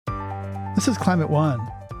This is Climate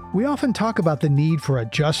One. We often talk about the need for a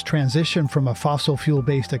just transition from a fossil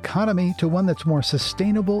fuel-based economy to one that's more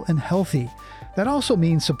sustainable and healthy. That also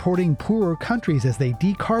means supporting poorer countries as they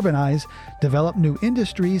decarbonize, develop new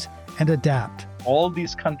industries, and adapt. All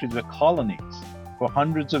these countries were colonies for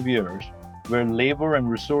hundreds of years, where labor and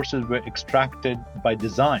resources were extracted by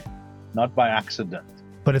design, not by accident.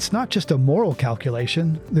 But it's not just a moral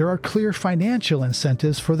calculation. There are clear financial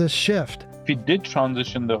incentives for this shift. If we did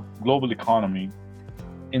transition the global economy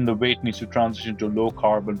in the way it needs to transition to low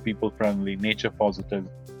carbon, people friendly, nature positive,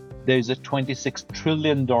 there is a $26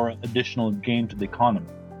 trillion additional gain to the economy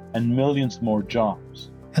and millions more jobs.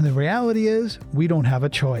 And the reality is, we don't have a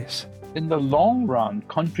choice. In the long run,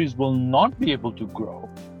 countries will not be able to grow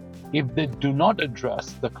if they do not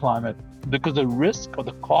address the climate, because the risk or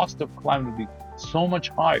the cost of climate will be so much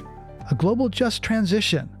higher. A global just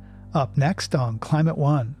transition, up next on Climate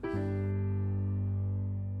One.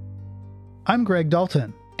 I'm Greg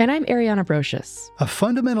Dalton. And I'm Ariana Brocious. A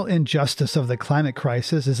fundamental injustice of the climate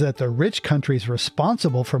crisis is that the rich countries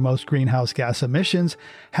responsible for most greenhouse gas emissions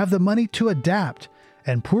have the money to adapt,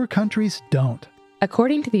 and poor countries don't.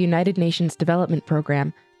 According to the United Nations Development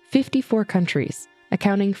Program, 54 countries,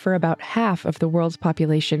 accounting for about half of the world's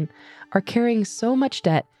population, are carrying so much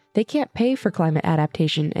debt they can't pay for climate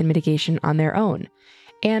adaptation and mitigation on their own.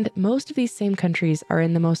 And most of these same countries are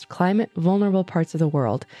in the most climate-vulnerable parts of the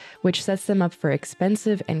world, which sets them up for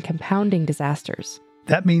expensive and compounding disasters.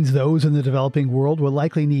 That means those in the developing world will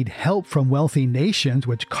likely need help from wealthy nations,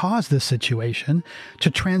 which cause this situation,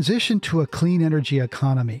 to transition to a clean energy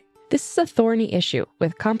economy. This is a thorny issue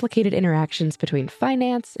with complicated interactions between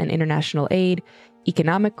finance and international aid,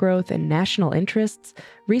 economic growth and national interests,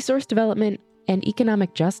 resource development, and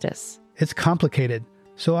economic justice. It's complicated.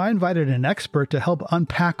 So I invited an expert to help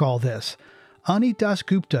unpack all this. Ani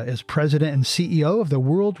Dasgupta is president and CEO of the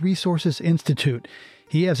World Resources Institute.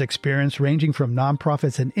 He has experience ranging from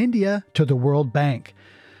nonprofits in India to the World Bank.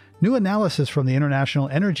 New analysis from the International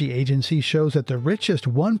Energy Agency shows that the richest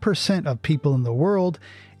 1% of people in the world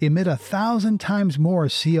emit 1,000 times more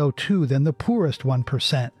CO2 than the poorest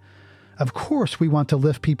 1%. Of course, we want to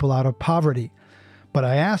lift people out of poverty. But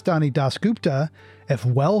I asked Ani Dasgupta, if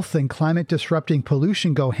wealth and climate-disrupting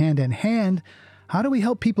pollution go hand in hand, how do we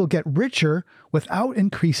help people get richer without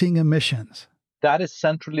increasing emissions? That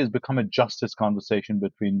essentially has become a justice conversation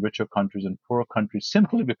between richer countries and poorer countries,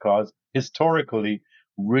 simply because historically,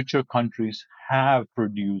 richer countries have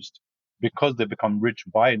produced, because they become rich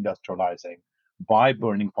by industrializing, by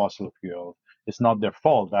burning fossil fuel. It's not their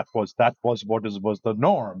fault. That was what was the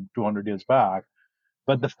norm 200 years back.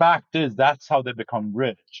 But the fact is, that's how they become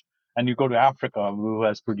rich. And you go to Africa, who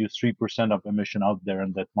has produced 3% of emission out there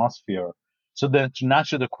in the atmosphere. So then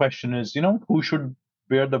naturally the question is, who should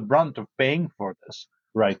bear the brunt of paying for this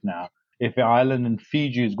right now? If an island in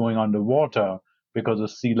Fiji is going underwater because the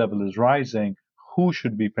sea level is rising, who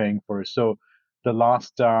should be paying for it? So the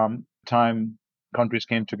last time countries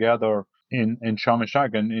came together in Sharm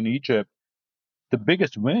el-Sheikh in Egypt, the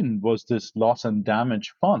biggest win was this loss and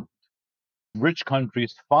damage fund. Rich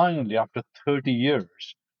countries finally, after 30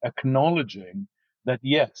 years, acknowledging that,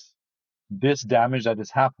 yes, this damage that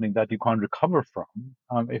is happening that you can't recover from,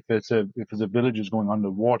 if it's a village is going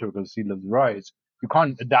underwater because sea levels rise, you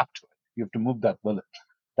can't adapt to it. You have to move that village.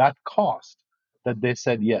 That cost that they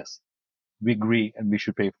said, yes, we agree and we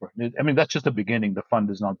should pay for it. I mean, that's just the beginning. The fund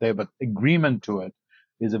is not there, but agreement to it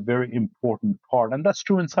is a very important part. And that's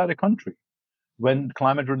true inside a country. When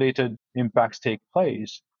climate-related impacts take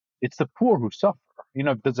place, it's the poor who suffer.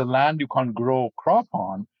 If there's a land you can't grow crop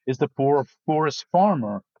on, it's the poorest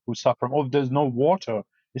farmer who suffer. Or if there's no water,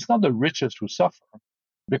 it's not the richest who suffer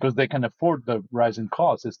because they can afford the rising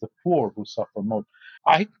costs. It's the poor who suffer most.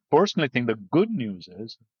 I personally think the good news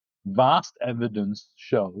is vast evidence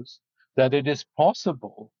shows that it is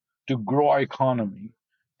possible to grow our economy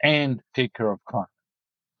and take care of climate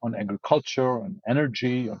on agriculture, on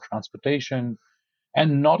energy, on transportation.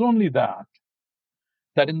 And not only that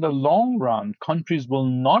in the long run, countries will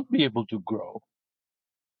not be able to grow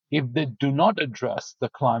if they do not address the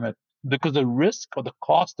climate, because the risk or the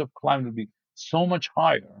cost of climate will be so much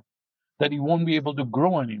higher that you won't be able to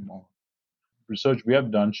grow anymore. Research we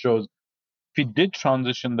have done shows if we did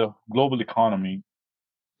transition the global economy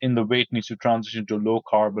in the way it needs to transition to low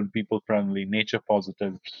carbon, people friendly, nature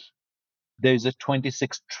positive, there is a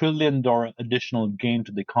 $26 trillion additional gain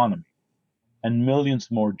to the economy and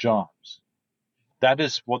millions more jobs. That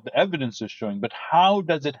is what the evidence is showing. But how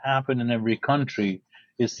does it happen in every country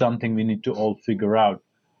is something we need to all figure out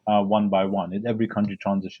one by one. In every country,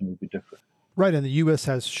 transition will be different. Right, and the U.S.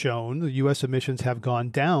 has shown the U.S. emissions have gone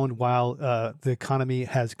down while the economy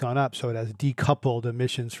has gone up. So it has decoupled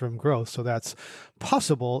emissions from growth. So that's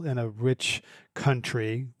possible in a rich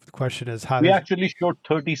country. The question is, how We does actually showed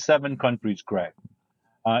 37 countries, Greg,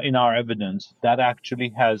 in our evidence that actually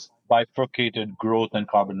has bifurcated growth and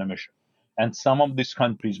carbon emission. And some of these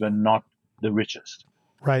countries were not the richest.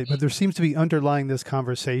 right? But there seems to be underlying this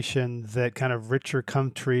conversation that kind of richer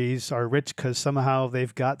countries are rich because somehow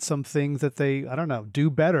they've got some things that they, I don't know, do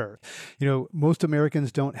better. Most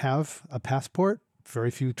Americans don't have a passport.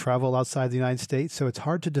 Very few travel outside the United States. So it's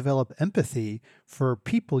hard to develop empathy for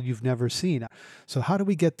people you've never seen. So, how do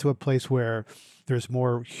we get to a place where there's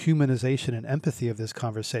more humanization and empathy of this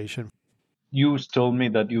conversation? You told me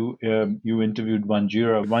that you interviewed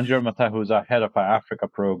Wanjira Maathai, who's our head of our Africa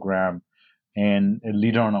program and a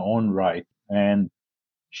leader on her own right. And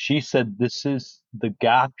she said this is the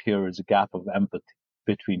gap here is a gap of empathy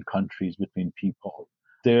between countries, between people.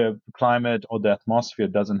 The climate or the atmosphere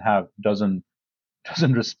doesn't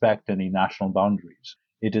respect any national boundaries.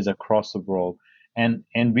 It is across the world. And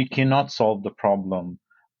we cannot solve the problem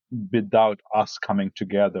without us coming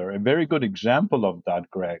together. A very good example of that,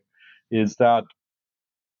 Greg, is that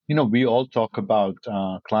we all talk about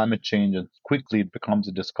climate change, and quickly it becomes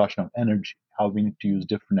a discussion of energy, how we need to use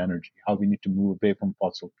different energy, how we need to move away from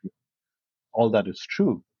fossil fuel. All that is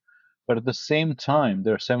true. But at the same time,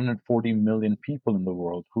 there are 740 million people in the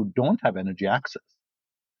world who don't have energy access.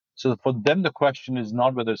 So for them, the question is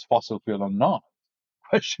not whether it's fossil fuel or not. The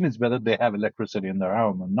question is whether they have electricity in their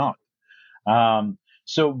home or not. Um,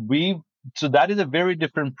 so so that is a very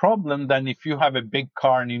different problem than if you have a big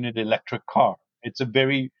car and you need an electric car. It's a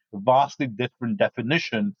very vastly different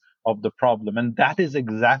definition of the problem. And that is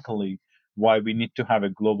exactly why we need to have a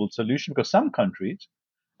global solution, because some countries,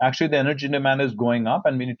 actually the energy demand is going up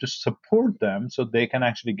and we need to support them so they can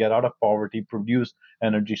actually get out of poverty, produce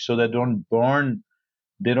energy so they don't burn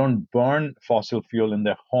fossil fuel in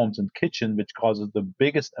their homes and kitchen, which causes the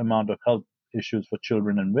biggest amount of health issues for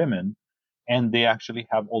children and women. And they actually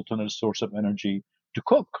have alternate source of energy to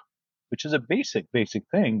cook, which is a basic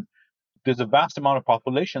thing. There's a vast amount of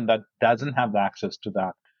population that doesn't have access to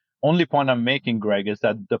that. Only point I'm making, Greg, is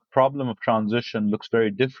that the problem of transition looks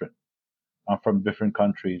very different from different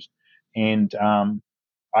countries. And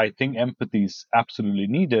I think empathy is absolutely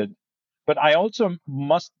needed. But I also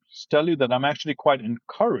must tell you that I'm actually quite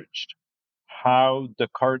encouraged how the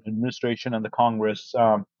current administration and the Congress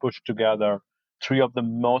pushed together three of the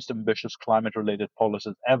most ambitious climate related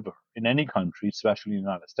policies ever in any country, especially in the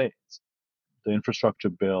United States: the infrastructure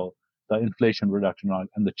bill, the Inflation Reduction Act,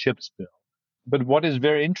 and the CHIPS bill. But what is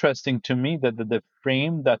very interesting to me that they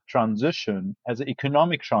frame that transition as an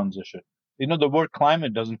economic transition. The word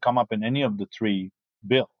climate doesn't come up in any of the three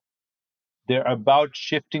bills. They're about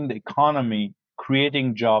shifting the economy,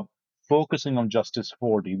 creating jobs, focusing on Justice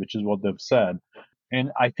 40, which is what they've said.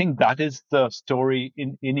 And I think that is the story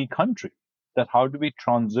in any country, that how do we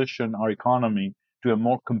transition our economy to a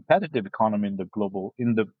more competitive economy in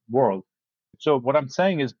the world. So what I'm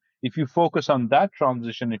saying is, if you focus on that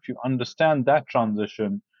transition, if you understand that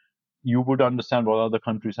transition, you would understand what other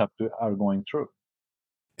countries are going through.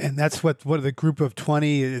 And that's what the group of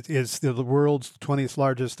 20 is the world's 20th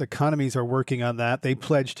largest economies are working on that. They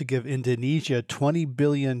pledged to give Indonesia $20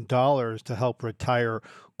 billion to help retire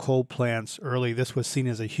coal plants early. This was seen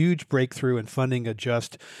as a huge breakthrough in funding a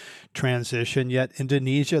just transition. Yet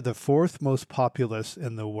Indonesia, the fourth most populous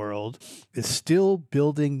in the world, is still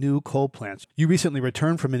building new coal plants. You recently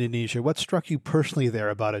returned from Indonesia. What struck you personally there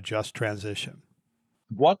about a just transition?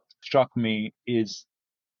 What struck me is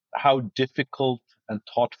how difficult and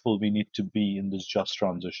thoughtful we need to be in this just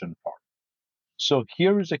transition part. So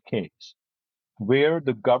here is a case where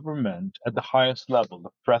the government at the highest level, the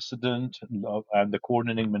president and the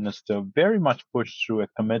coordinating minister, very much pushed through a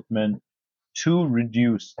commitment to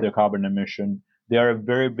reduce their carbon emission. They are a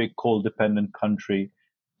very big coal dependent country,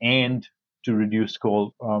 and to reduce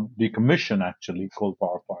coal, decommission actually coal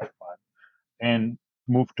power plant and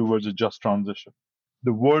move towards a just transition.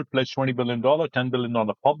 The world pledged $20 billion, $10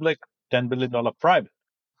 billion public, $10 billion private.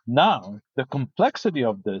 Now, the complexity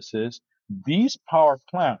of this is these power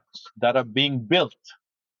plants that are being built,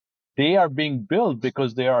 they are being built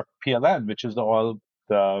because they are PLN, which is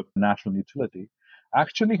the national utility,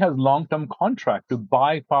 actually has long-term contract to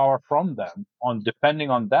buy power from them. Depending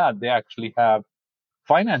on that, they actually have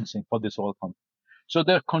financing for this oil company. So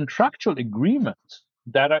there are contractual agreements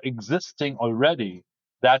that are existing already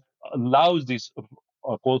that allows these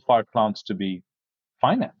coal-fired plants to be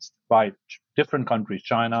financed by different countries,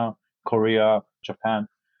 China, Korea, Japan.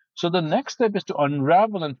 So the next step is to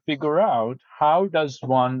unravel and figure out how does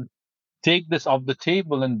one take this off the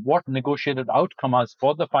table and what negotiated outcome is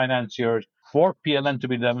for the financiers, for PLN to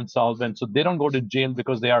be them insolvent, so they don't go to jail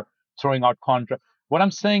because they are throwing out contract. What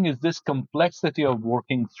I'm saying is this complexity of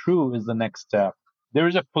working through is the next step. There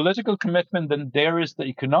is a political commitment, then there is the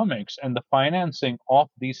economics and the financing of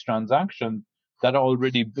these transactions that are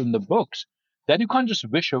already in the books that you can't just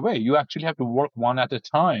wish away. You actually have to work one at a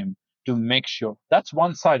time to make sure. That's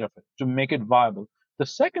one side of it, to make it viable. The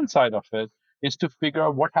second side of it is to figure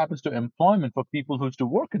out what happens to employment for people who used to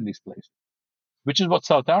work in these places, which is what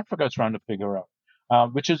South Africa is trying to figure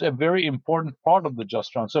out, which is a very important part of the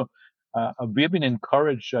just round. So we have been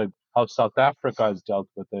encouraged how South Africa has dealt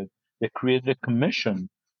with it. They created a commission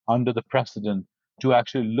under the president to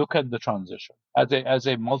actually look at the transition as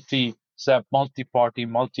a multi-party,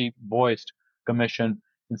 multi-voiced commission.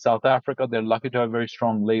 In South Africa, they're lucky to have a very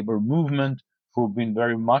strong labor movement who've been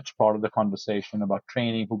very much part of the conversation about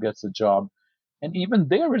training, who gets a job. And even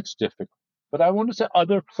there, it's difficult. But I want to say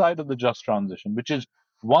other side of the just transition, which is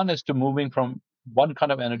one is to moving from one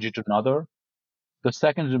kind of energy to another. The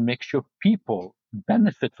second is to make sure people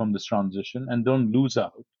benefit from this transition and don't lose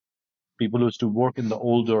out. People who used to work in the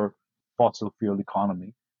older fossil fuel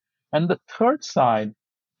economy. And the third side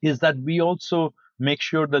is that we also make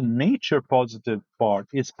sure the nature positive part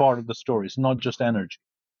is part of the story. It's not just energy.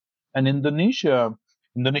 And Indonesia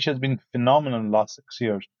has been phenomenal in the last 6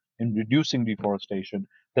 years in reducing deforestation,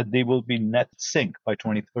 that they will be net sink by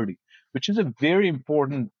 2030, which is a very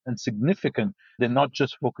important and significant. They're not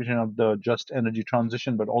just focusing on the just energy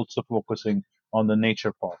transition, but also focusing on the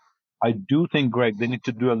nature part. I do think, Greg, they need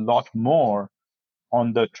to do a lot more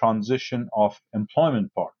on the transition of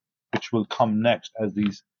employment part, which will come next as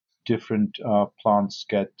these different plants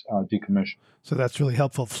get decommissioned. So that's really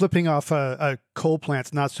helpful. Flipping off a coal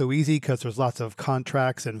plant's not so easy because there's lots of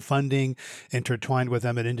contracts and funding intertwined with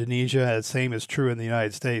them in Indonesia. The same is true in the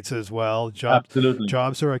United States as well. Absolutely.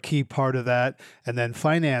 Jobs are a key part of that. And then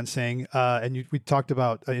financing. We talked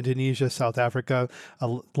about Indonesia, South Africa.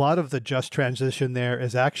 A lot of the just transition there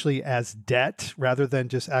is actually as debt rather than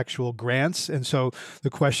just actual grants. And so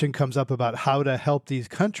the question comes up about how to help these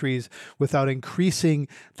countries without increasing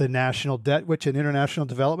the national debt, which in international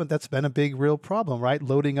development, that's been a big real problem, right?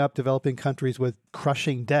 Loading up developing countries with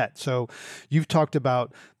crushing debt. So you've talked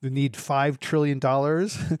about the need $5 trillion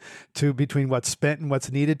to between what's spent and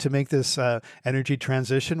what's needed to make this energy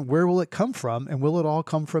transition. Where will it come from? And will it all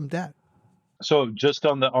come from debt? So just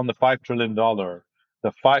on the $5 trillion,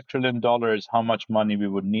 the $5 trillion is how much money we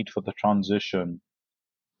would need for the transition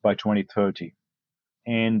by 2030.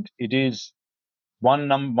 And it is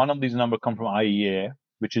one of these numbers come from IEA,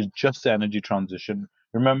 which is just the energy transition.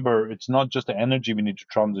 Remember, it's not just the energy we need to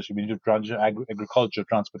transition. We need to transition agriculture,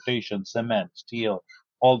 transportation, cement, steel,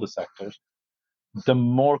 all the sectors. The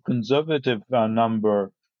more conservative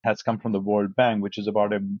number has come from the World Bank, which is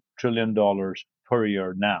about $1 trillion per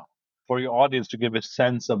year now. For your audience to give a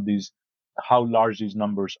sense of how large these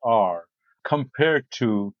numbers are compared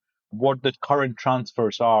to what the current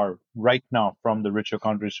transfers are right now from the richer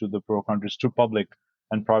countries to the poor countries to public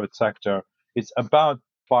and private sector, it's about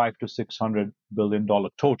 $500 to $600 billion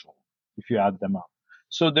total if you add them up.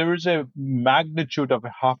 So there is a magnitude of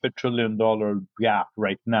 $500 billion gap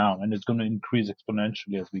right now, and it's going to increase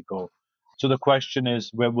exponentially as we go. So the question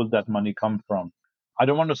is, where will that money come from? I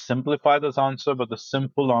don't want to simplify this answer, but the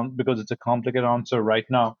simple answer, because it's a complicated answer right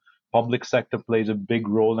now, public sector plays a big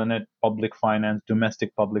role in it, public finance,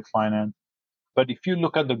 domestic public finance. But if you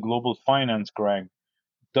look at the global finance, Greg,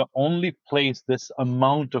 the only place this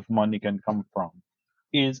amount of money can come from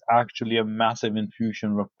is actually a massive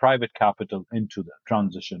infusion of private capital into the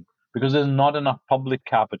transition, because there's not enough public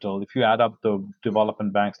capital. If you add up the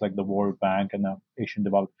development banks like the World Bank and the Asian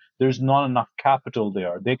Development, there's not enough capital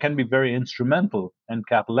there. They can be very instrumental and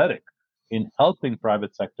catalytic in helping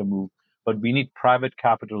private sector move, but we need private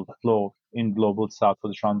capital flow in global south for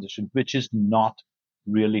the transition, which is not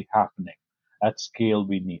really happening at scale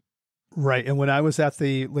we need. Right. And when I was at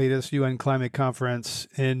the latest UN climate conference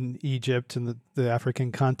in Egypt and the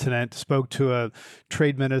African continent, spoke to a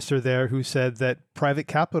trade minister there who said that private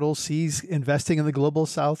capital sees investing in the global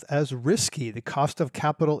south as risky. The cost of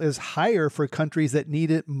capital is higher for countries that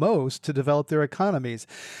need it most to develop their economies.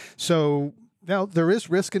 So now there is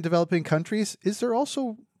risk in developing countries. Is there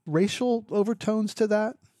also racial overtones to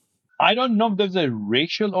that? I don't know if there's a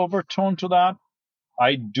racial overtone to that.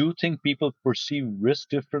 I do think people perceive risk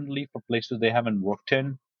differently for places they haven't worked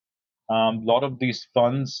in. A lot of these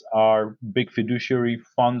funds are big fiduciary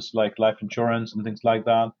funds like life insurance and things like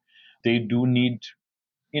that. They do need,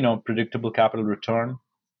 predictable capital return.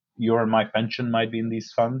 Your and my pension might be in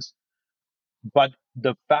these funds. But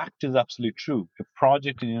the fact is absolutely true. A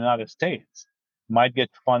project in the United States might get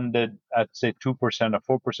funded at, say, 2%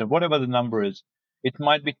 or 4%, whatever the number is. It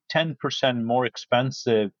might be 10% more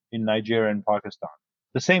expensive in Nigeria and Pakistan.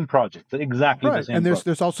 The same project, exactly the Right. same And project.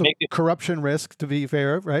 there's also Make it, corruption risk, to be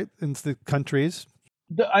fair, right? In the countries.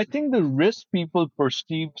 I think the risk people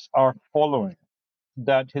perceive are following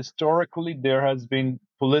that historically there has been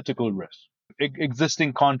political risk.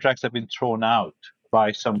 Existing contracts have been thrown out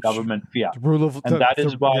by some government fiat. The rule of And that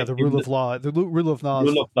is why the in rule the of law, rule of law is,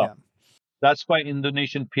 rule of law, yeah. that's why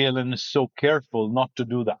Indonesian PLN is so careful not to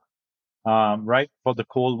do that, right? For the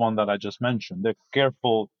coal one that I just mentioned, they're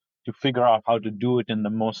careful to figure out how to do it in the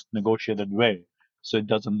most negotiated way, so it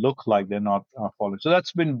doesn't look like they're not following. So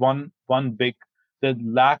that's been one big, the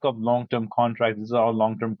lack of long-term contracts. These are all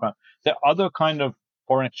long-term. There are other kind of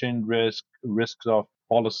foreign exchange risks of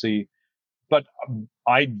policy, but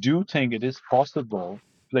I do think it is possible.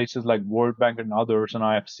 Places like World Bank and others, and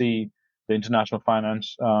IFC, the International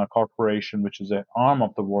Finance Corporation, which is an arm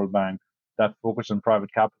of the World Bank that focuses on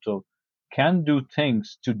private capital, can do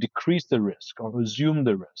things to decrease the risk or resume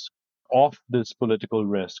the risk of this political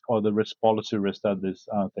risk or the risk policy risk that this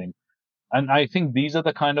thing. And I think these are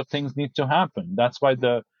the kind of things need to happen. That's why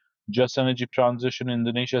the just energy transition in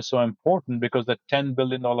Indonesia is so important, because the $10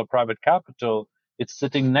 billion private capital, it's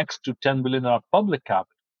sitting next to $10 billion public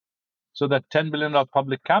capital. So that $10 billion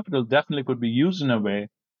public capital definitely could be used in a way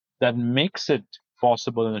that makes it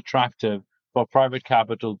possible and attractive for private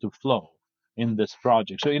capital to flow in this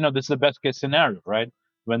project. So, this is the best case scenario, right?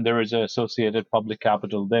 When there is an associated public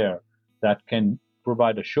capital there that can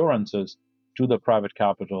provide assurances to the private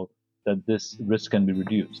capital that this risk can be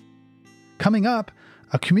reduced. Coming up,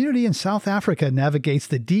 a community in South Africa navigates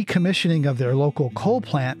the decommissioning of their local coal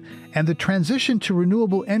plant and the transition to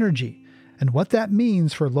renewable energy, and what that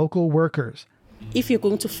means for local workers. If you're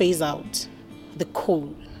going to phase out the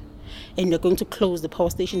coal and you're going to close the power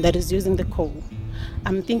station that is using the coal,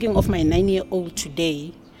 I'm thinking of my 9-year-old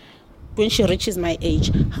today. When she reaches my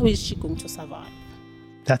age, how is she going to survive?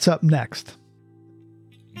 That's up next.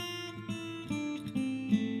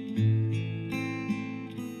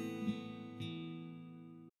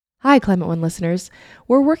 Hi, Climate One listeners.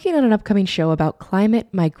 We're working on an upcoming show about climate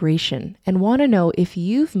migration and want to know if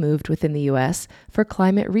you've moved within the U.S. for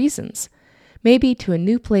climate reasons. Maybe to a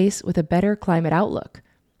new place with a better climate outlook.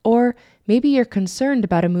 Or maybe you're concerned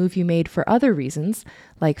about a move you made for other reasons,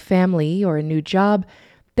 like family or a new job,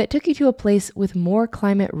 that took you to a place with more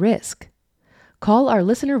climate risk. Call our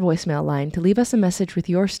listener voicemail line to leave us a message with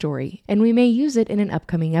your story, and we may use it in an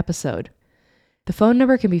upcoming episode. The phone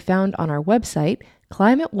number can be found on our website,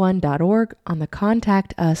 climateone.org, on the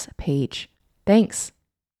Contact Us page. Thanks.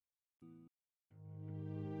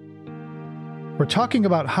 We're talking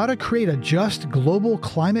about how to create a just global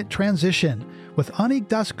climate transition with Anik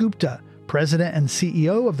Dasgupta, President and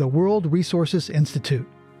CEO of the World Resources Institute.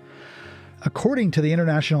 According to the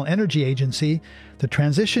International Energy Agency, the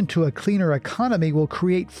transition to a cleaner economy will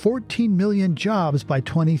create 14 million jobs by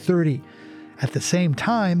 2030. At the same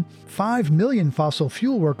time, 5 million fossil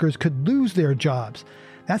fuel workers could lose their jobs.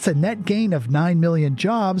 That's a net gain of 9 million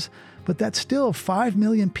jobs, but that's still 5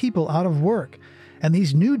 million people out of work. And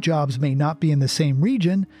these new jobs may not be in the same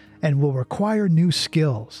region and will require new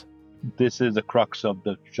skills. This is the crux of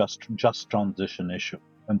the just transition issue: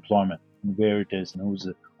 employment, and where it is, and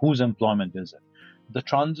whose employment is it. The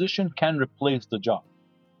transition can replace the job,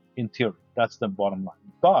 in theory. That's the bottom line.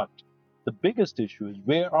 But the biggest issue is,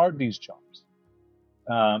 where are these jobs?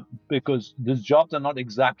 Because these jobs are not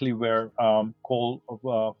exactly where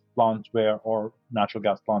coal plants were or natural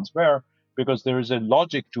gas plants were, because there is a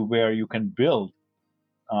logic to where you can build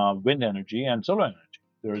wind energy and solar energy.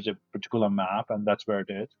 There is a particular map, and that's where it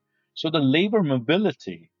is. So the labor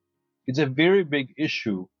mobility is a very big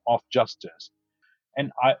issue of justice.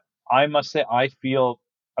 And I must say, I feel,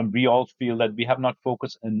 and we all feel, that we have not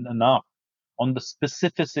focused enough on the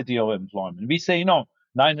specificity of employment. We say,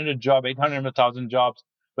 900 jobs, 800,000 jobs,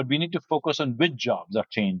 but we need to focus on which jobs are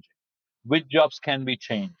changing, which jobs can be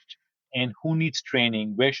changed, and who needs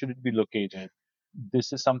training, where should it be located.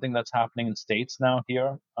 This is something that's happening in states now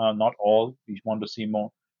here, not all. We want to see more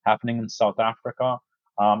happening in South Africa,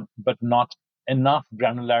 but not enough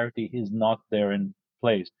granularity is not there in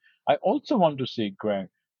place. I also want to see, Greg,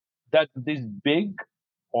 that these big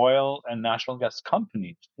oil and natural gas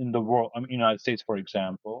companies in the world, United States, for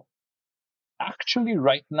example, actually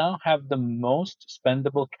right now have the most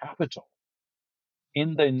spendable capital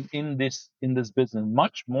in this business,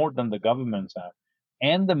 much more than the governments have,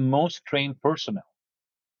 and the most trained personnel.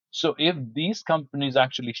 So if these companies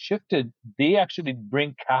actually shifted, they actually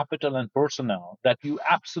bring capital and personnel that you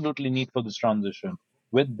absolutely need for this transition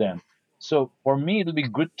with them. So for me, it'll be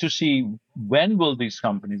good to see when will these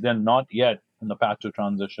companies, they're not yet in the path to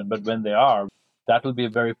transition, but when they are, that will be a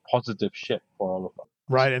very positive shift for all of us.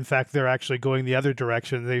 Right. In fact, they're actually going the other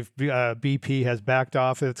direction. BP has backed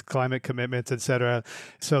off its climate commitments, et cetera.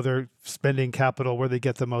 So they're spending capital where they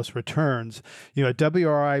get the most returns. You know, a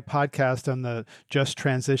WRI podcast on the just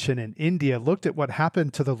transition in India looked at what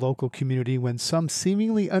happened to the local community when some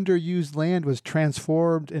seemingly underused land was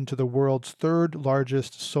transformed into the world's third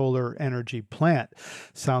largest solar energy plant.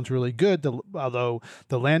 Sounds really good, although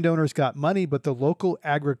the landowners got money, but the local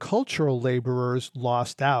agricultural laborers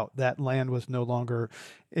lost out. That land was no longer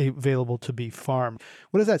available to be farmed.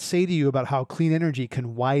 What does that say to you about how clean energy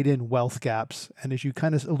can widen wealth gaps? And as you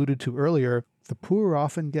kind of alluded to earlier, the poor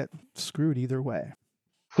often get screwed either way.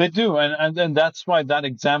 They do. And that's why that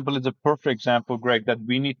example is a perfect example, Greg, that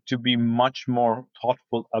we need to be much more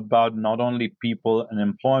thoughtful about not only people and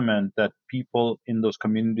employment, that people in those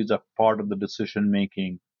communities are part of the decision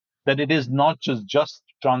making, that it is not just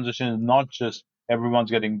transition, not just everyone's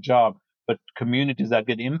getting a job, but communities that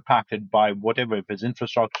get impacted by whatever, if it's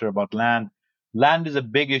infrastructure, about land. Land is a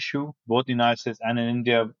big issue, both in the United States and in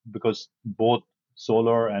India, because both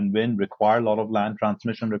solar and wind require a lot of land,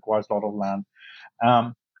 transmission requires a lot of land.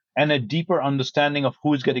 And a deeper understanding of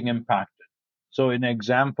who's getting impacted. So, an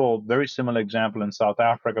example, very similar example in South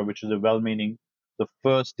Africa, which is a well-meaning, the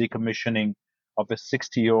first decommissioning of a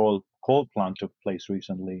 60-year-old coal plant took place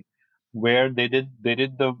recently, where they did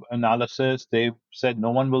the analysis. They said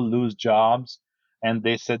no one will lose jobs, and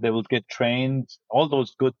they said they will get trained, all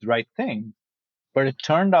those good right things. But it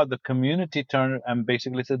turned out the community turned and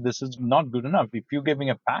basically said this is not good enough. If you're giving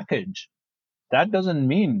a package, that doesn't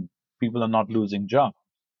mean people are not losing jobs.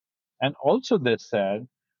 And also, they said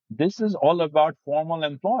this is all about formal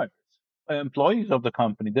employees of the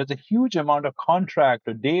company. There's a huge amount of contract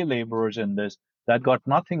or day laborers in this that got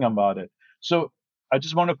nothing about it. So I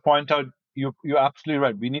just want to point out you're absolutely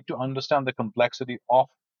right. We need to understand the complexity of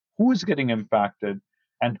who is getting impacted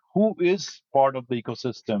and who is part of the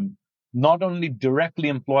ecosystem, not only directly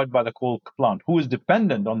employed by the coal plant, who is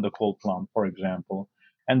dependent on the coal plant, for example.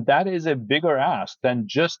 And that is a bigger ask than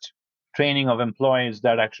just training of employees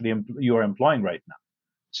that actually you're employing right now.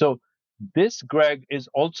 So this, Greg, is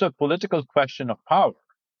also a political question of power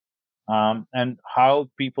and how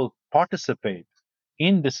people participate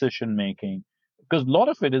in decision making, because a lot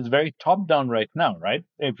of it is very top down right now, right?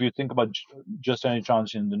 If you think about just any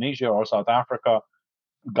chance in Indonesia or South Africa,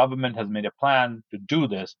 government has made a plan to do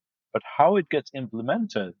this, but how it gets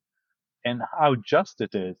implemented and how just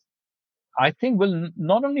it is, I think will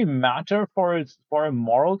not only matter for a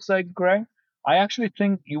moral side, Greg. I actually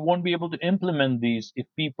think you won't be able to implement these if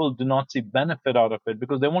people do not see benefit out of it,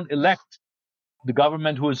 because they won't elect the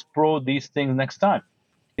government who is pro these things next time.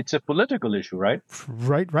 It's a political issue, right?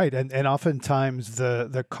 Right. And oftentimes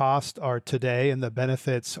the costs are today and the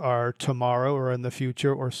benefits are tomorrow or in the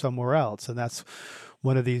future or somewhere else. And that's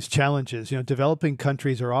one of these challenges. You know, developing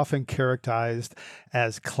countries are often characterized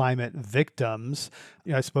as climate victims.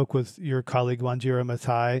 You know, I spoke with your colleague Wanjira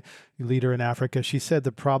Maathai, leader in Africa. She said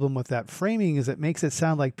the problem with that framing is it makes it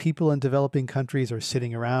sound like people in developing countries are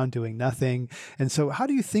sitting around doing nothing. And so how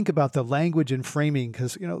do you think about the language and framing?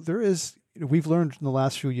 Because, you know, we've learned in the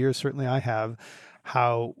last few years, certainly I have,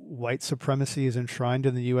 how white supremacy is enshrined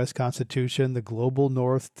in the U.S. Constitution. The global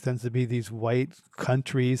North tends to be these white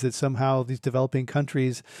countries that somehow these developing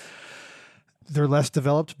countries, they're less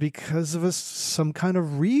developed because of some kind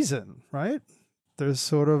of reason, right? There's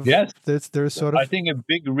sort of yes. There's sort of. I think a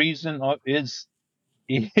big reason is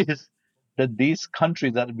that these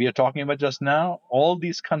countries that we are talking about just now, all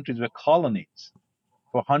these countries were colonies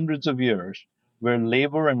for hundreds of years, where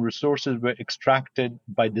labor and resources were extracted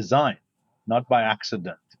by design, not by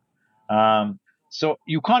accident. So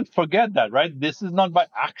you can't forget that, right? This is not by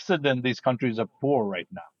accident these countries are poor right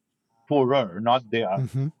now. Poorer, not they are.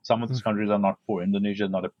 Mm-hmm. Some of these countries are not poor. Indonesia is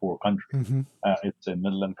not a poor country. Mm-hmm. It's a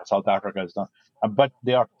middle and South Africa is not. But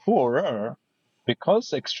they are poorer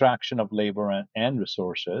because extraction of labor and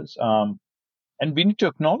resources. And we need to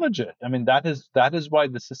acknowledge it. I mean, that is why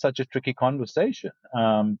this is such a tricky conversation.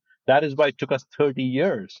 That is why it took us 30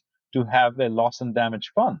 years to have a loss and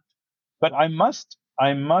damage fund. But I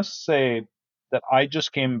must say that I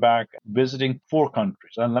just came back visiting 4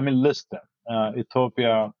 countries, and let me list them: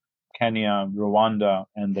 Ethiopia, Kenya, Rwanda,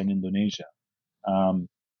 and then Indonesia.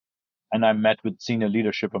 And I met with senior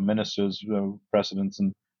leadership of ministers, presidents,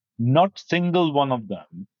 and not single one of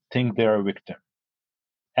them think they're a victim.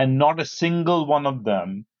 And not a single one of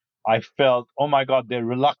them I felt, oh my God, they're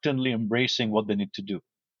reluctantly embracing what they need to do.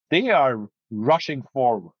 They are rushing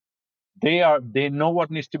forward. They know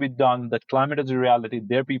what needs to be done, that climate is a reality,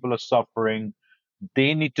 their people are suffering.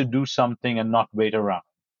 They need to do something and not wait around.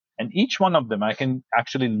 And each one of them, I can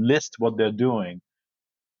actually list what they're doing.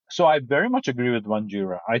 So I very much agree with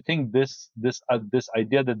Wanjira. I think this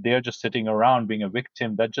idea that they're just sitting around being a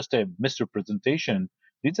victim, that's just a misrepresentation.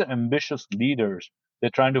 These are ambitious leaders.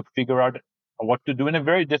 They're trying to figure out what to do in a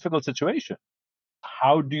very difficult situation.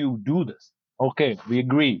 How do you do this? Okay, we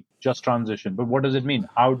agree, just transition. But what does it mean?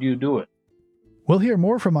 How do you do it? We'll hear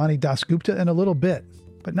more from Ani Dasgupta in a little bit.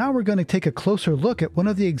 But now we're going to take a closer look at one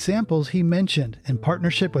of the examples he mentioned in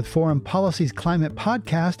partnership with Foreign Policy's climate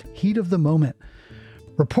podcast, Heat of the Moment.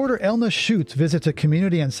 Reporter Elna Schutz visits a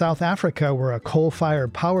community in South Africa where a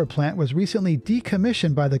coal-fired power plant was recently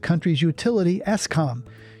decommissioned by the country's utility, Eskom,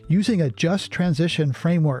 using a just transition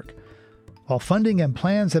framework. While funding and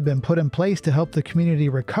plans have been put in place to help the community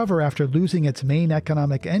recover after losing its main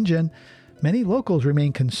economic engine, many locals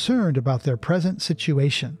remain concerned about their present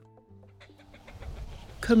situation.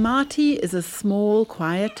 Komati is a small,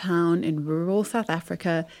 quiet town in rural South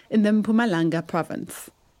Africa in the Mpumalanga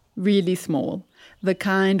province. Really small. The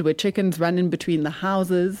kind where chickens run in between the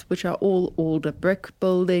houses, which are all older brick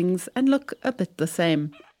buildings and look a bit the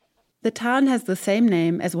same. The town has the same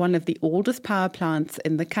name as one of the oldest power plants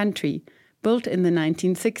in the country, built in the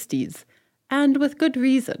 1960s, and with good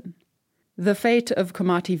reason. The fate of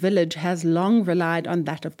Komati village has long relied on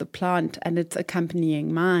that of the plant and its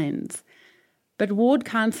accompanying mines. But Ward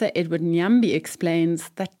Councillor Edward Nyambi explains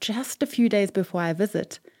that just a few days before I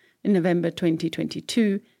visit, in November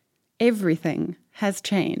 2022, everything has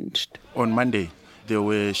changed. On Monday, they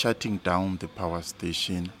were shutting down the power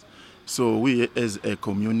station. So we as a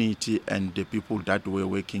community and the people that were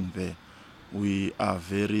working there, we are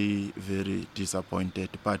very, very disappointed.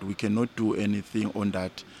 But we cannot do anything on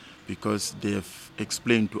that because they've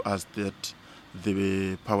explained to us that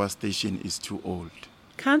the power station is too old.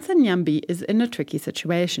 Councillor Nyambi is in a tricky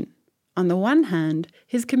situation. On the one hand,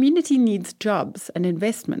 his community needs jobs and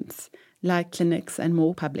investments, like clinics and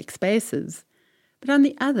more public spaces. But on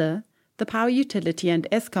the other, the power utility and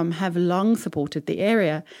Eskom have long supported the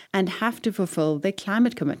area and have to fulfill their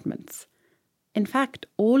climate commitments. In fact,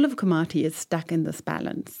 all of Komati is stuck in this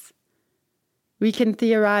balance. We can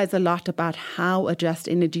theorize a lot about how a just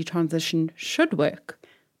energy transition should work,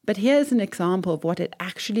 but here's an example of what it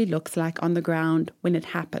actually looks like on the ground when it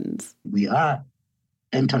happens. We are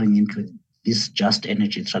entering into this just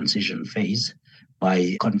energy transition phase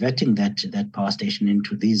by converting that power station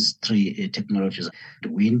into these three technologies: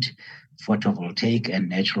 wind, photovoltaic, and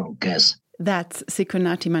natural gas. That's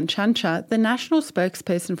Sikunati Manchancha, the national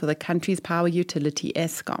spokesperson for the country's power utility,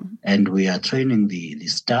 Eskom. And we are training the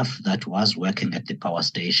staff that was working at the power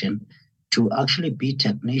station to actually be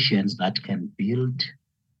technicians that can build,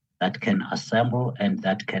 that can assemble, and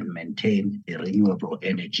that can maintain the renewable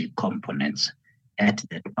energy components at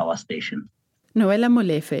that power station. Noella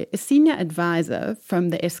Molefe, a senior advisor from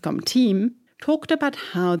the Eskom team, talked about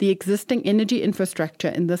how the existing energy infrastructure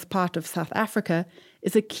in this part of South Africa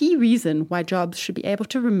is a key reason why jobs should be able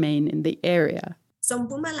to remain in the area. So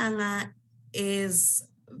Mpumalanga is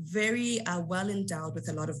very well endowed with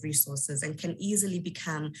a lot of resources and can easily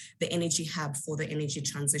become the energy hub for the energy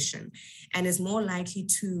transition, and is more likely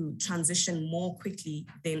to transition more quickly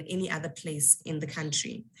than any other place in the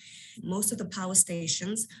country. Most of the power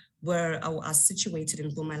stations are situated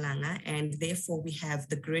in Mpumalanga, and therefore we have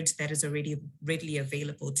the grid that is already readily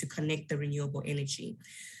available to connect the renewable energy.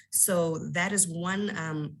 So that is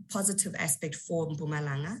one positive aspect for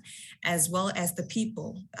Mpumalanga, as well as the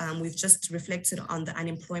people. We've just reflected on the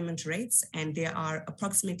unemployment rates, and there are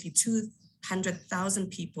approximately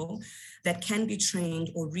 200,000 people that can be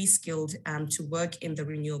trained or reskilled to work in the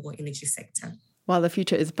renewable energy sector. While the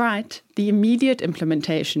future is bright, the immediate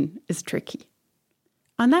implementation is tricky.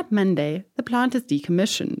 On that Monday, the plant is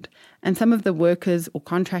decommissioned, and some of the workers or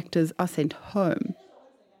contractors are sent home.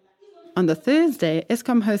 On the Thursday,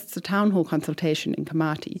 Eskom hosts a town hall consultation in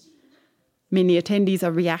Komati. Many attendees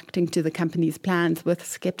are reacting to the company's plans with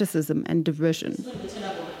skepticism and derision.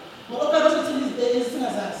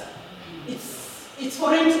 It's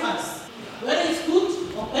foreign to us. Whether it's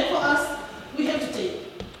good or bad for us, we have to take.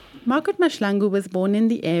 Margaret Mashlangu was born in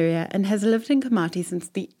the area and has lived in Komati since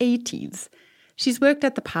the 80s. She's worked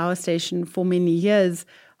at the power station for many years,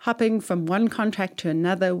 hopping from one contract to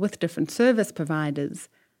another with different service providers.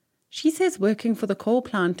 She says working for the coal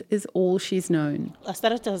plant is all she's known. I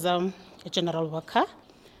started as a general worker,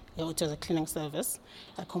 which was a cleaning service,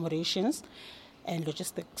 accommodations, and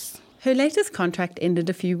logistics. Her latest contract ended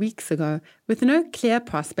a few weeks ago, with no clear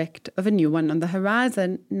prospect of a new one on the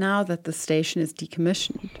horizon now that the station is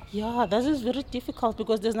decommissioned. Yeah, that is very difficult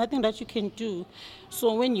because there's nothing that you can do.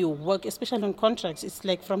 So when you work, especially on contracts, it's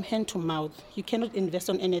like from hand to mouth. You cannot invest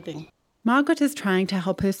on anything. Margaret is trying to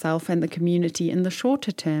help herself and the community in the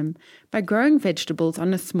shorter term by growing vegetables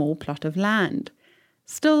on a small plot of land.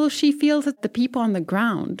 Still, she feels that the people on the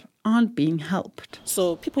ground aren't being helped.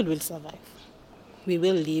 So people will survive. We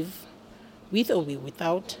will live, with or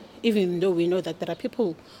without, even though we know that there are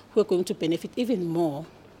people who are going to benefit even more.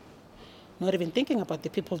 Not even thinking about the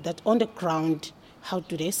people that on the ground, how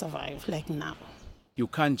do they survive like now? You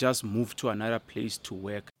can't just move to another place to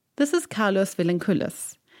work. This is Carlos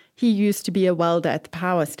Vilanculas. He used to be a welder at the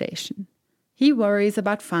power station. He worries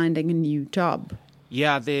about finding a new job.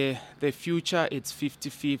 Yeah, the future, it's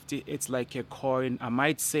 50-50. It's like a coin. I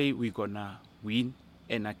might say we're gonna win,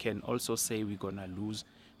 and I can also say we're gonna lose.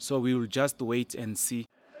 So we will just wait and see.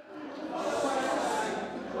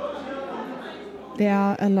 There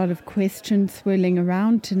are a lot of questions swirling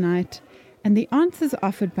around tonight, and the answers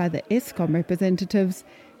offered by the Eskom representatives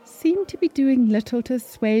seem to be doing little to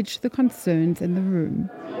assuage the concerns in the room.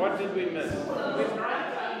 What did we miss?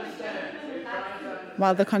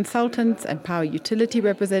 While the consultants and power utility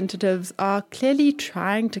representatives are clearly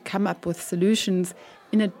trying to come up with solutions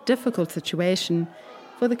in a difficult situation,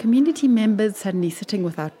 for the community members suddenly sitting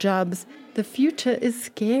without jobs, the future is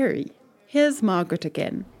scary. Here's Margaret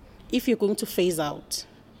again. If you're going to phase out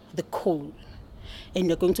the coal and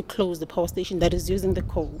you're going to close the power station that is using the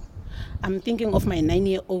coal, I'm thinking of my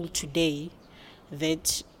 9-year-old today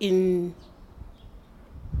that in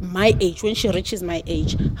my age, when she reaches my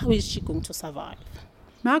age, how is she going to survive?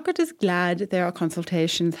 Margaret is glad there are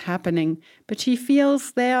consultations happening, but she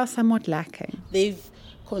feels they are somewhat lacking. They've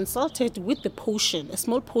consulted with the portion, a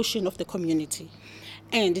small portion of the community.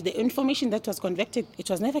 And the information that was conveyed, it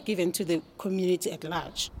was never given to the community at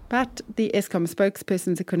large. But the Eskom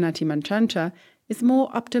spokesperson, Zikunati Mantshantsha, is more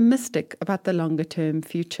optimistic about the longer-term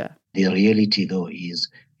future. The reality, though, is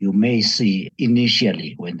you may see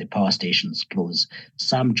initially when the power stations close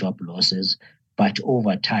some job losses, but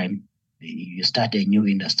over time you start a new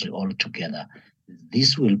industry altogether.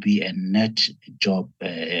 This will be a net job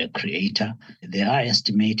creator. There are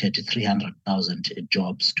estimated 300,000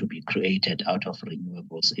 jobs to be created out of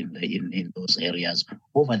renewables in those areas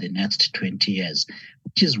over the next 20 years,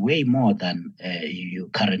 which is way more than you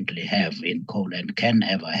currently have in coal and can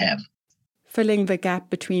ever have. Filling the gap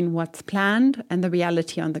between what's planned and the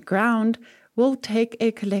reality on the ground will take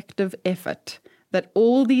a collective effort that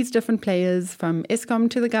all these different players, from Eskom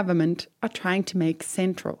to the government, are trying to make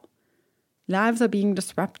central. Lives are being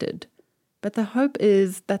disrupted, but the hope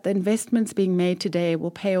is that the investments being made today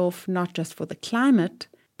will pay off not just for the climate,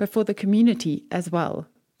 but for the community as well.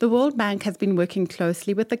 The World Bank has been working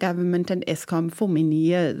closely with the government and Eskom for many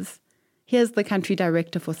years. Here's the country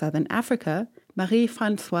director for Southern Africa,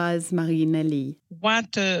 Marie-Françoise Marie-Nelly.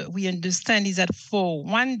 What we understand is that for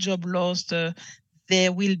one job lost,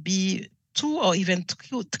 there will be 2 or even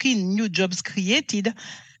 3 new jobs created.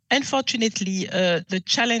 Unfortunately, the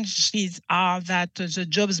challenges are that the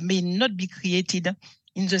jobs may not be created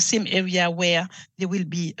in the same area where they will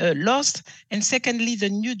be lost. And secondly, the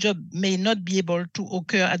new job may not be able to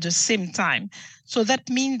occur at the same time. So that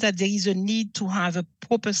means that there is a need to have a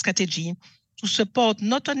proper strategy to support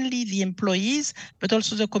not only the employees, but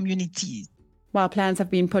also the communities. While plans have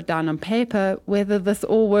been put down on paper, whether this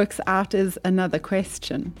all works out is another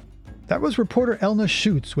question. That was reporter Elna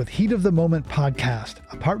Schutz with Heat of the Moment podcast,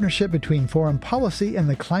 a partnership between Foreign Policy and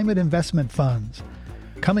the Climate Investment Funds.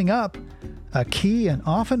 Coming up, a key and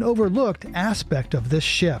often overlooked aspect of this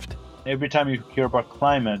shift. Every time you hear about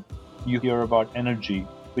climate, you hear about energy,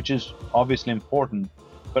 which is obviously important.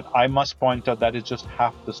 But I must point out that is just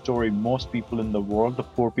half the story. Most people in the world, the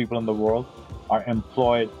poor people in the world, are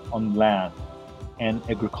employed on land and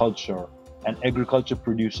agriculture. And agriculture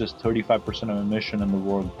produces 35% of emission in the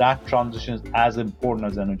world. That transition is as important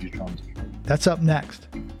as energy transition. That's up next.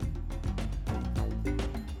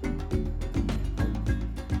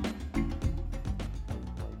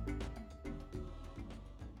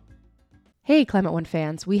 Hey, Climate One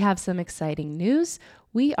fans, we have some exciting news.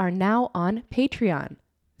 We are now on Patreon.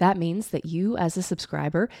 That means that you, as a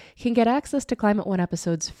subscriber, can get access to Climate One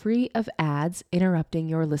episodes free of ads interrupting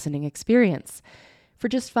your listening experience. For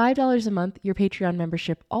just $5 a month, your Patreon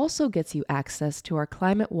membership also gets you access to our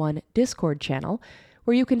Climate One Discord channel,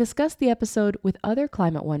 where you can discuss the episode with other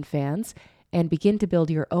Climate One fans and begin to build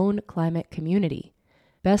your own climate community.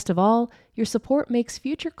 Best of all, your support makes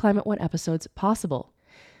future Climate One episodes possible.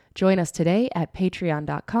 Join us today at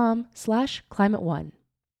patreon.com/climateone.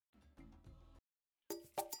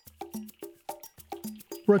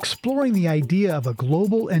 we're exploring the idea of a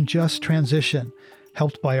global and just transition,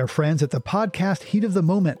 helped by our friends at the podcast Heat of the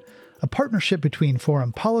Moment, a partnership between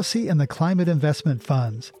Foreign Policy and the Climate Investment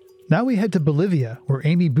Funds. Now we head to Bolivia, where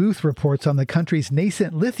Amy Booth reports on the country's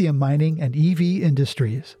nascent lithium mining and EV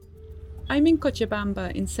industries. I'm in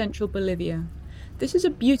Cochabamba in central Bolivia. This is a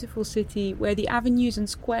beautiful city where the avenues and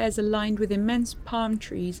squares are lined with immense palm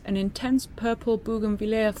trees and intense purple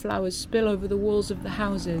bougainvillea flowers spill over the walls of the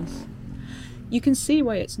houses. You can see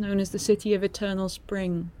why it's known as the City of Eternal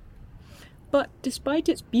Spring. But despite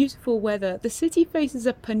its beautiful weather, the city faces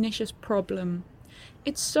a pernicious problem.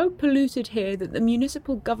 It's so polluted here that the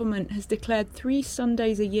municipal government has declared 3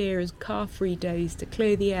 Sundays a year as car-free days to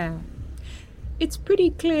clear the air. It's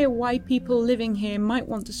pretty clear why people living here might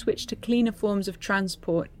want to switch to cleaner forms of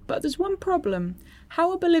transport, but there's one problem. How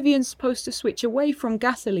are Bolivians supposed to switch away from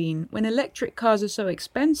gasoline when electric cars are so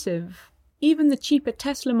expensive? Even the cheaper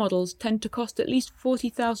Tesla models tend to cost at least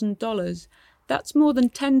 $40,000. That's more than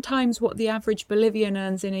 10 times what the average Bolivian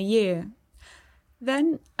earns in a year.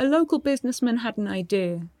 Then, a local businessman had an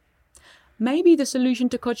idea. Maybe the solution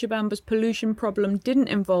to Cochabamba's pollution problem didn't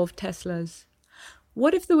involve Teslas.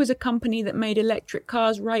 What if there was a company that made electric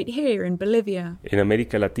cars right here in Bolivia? In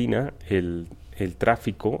América Latina, el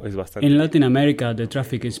tráfico es bastante... In Latin America, the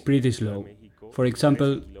traffic is pretty slow. For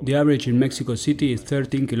example, the average in Mexico City is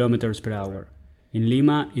 13 kilometers per hour. In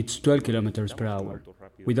Lima, it's 12 kilometers per hour.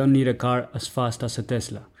 We don't need a car as fast as a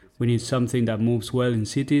Tesla. We need something that moves well in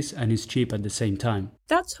cities and is cheap at the same time.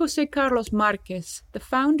 That's Jose Carlos Marquez, the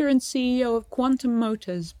founder and CEO of Quantum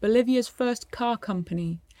Motors, Bolivia's first car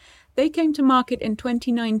company. They came to market in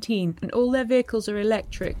 2019 and all their vehicles are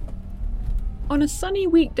electric. On a sunny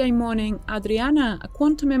weekday morning, Adriana, a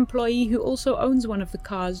Quantum employee who also owns one of the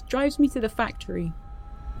cars, drives me to the factory.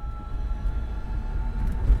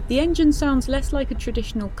 The engine sounds less like a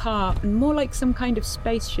traditional car and more like some kind of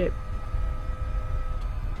spaceship.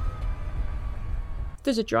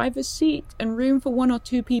 There's a driver's seat and room for 1 or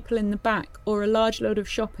 2 people in the back or a large load of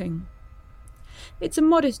shopping. It's a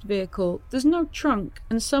modest vehicle, there's no trunk,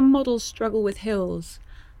 and some models struggle with hills.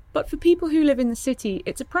 But for people who live in the city,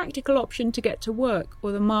 it's a practical option to get to work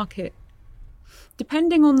or the market.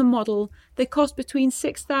 Depending on the model, they cost between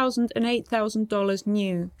 $6,000 and $8,000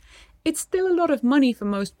 new. It's still a lot of money for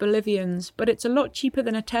most Bolivians, but it's a lot cheaper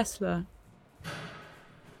than a Tesla.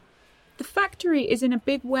 The factory is in a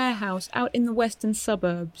big warehouse out in the western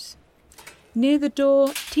suburbs. Near the door,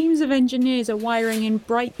 teams of engineers are wiring in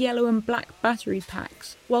bright yellow and black battery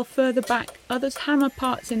packs, while further back, others hammer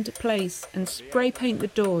parts into place and spray paint the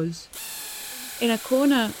doors. In a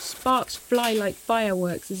corner, sparks fly like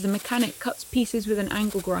fireworks as the mechanic cuts pieces with an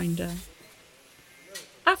angle grinder.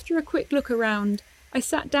 After a quick look around, I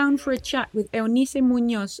sat down for a chat with Eunice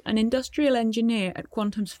Muñoz, an industrial engineer at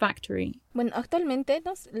Quantum's factory.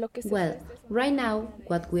 Well, right now,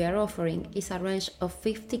 what we are offering is a range of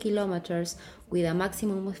 50 kilometers with a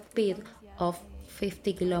maximum speed of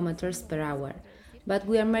 50 kilometers per hour. But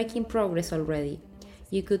we are making progress already.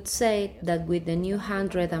 You could say that with the new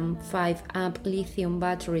 105 amp lithium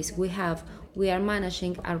batteries we have, we are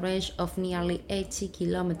managing a range of nearly 80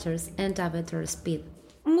 kilometers and a better speed.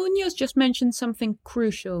 Muñoz just mentioned something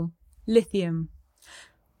crucial: lithium.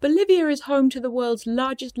 Bolivia is home to the world's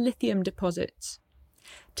largest lithium deposits.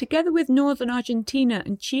 Together with northern Argentina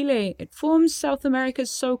and Chile, it forms South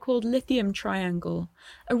America's so-called lithium triangle,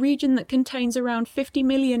 a region that contains around 50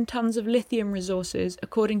 million tons of lithium resources,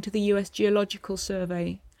 according to the US Geological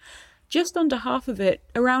Survey. Just under half of it,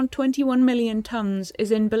 around 21 million tons,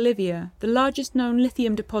 is in Bolivia, the largest known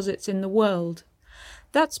lithium deposits in the world.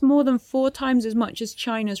 That's more than 4 times as much as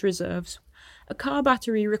China's reserves. A car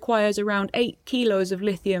battery requires around 8 kilos of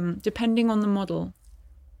lithium, depending on the model.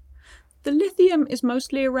 The lithium is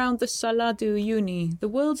mostly around the Salar de Uyuni, the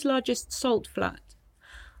world's largest salt flat.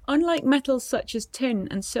 Unlike metals such as tin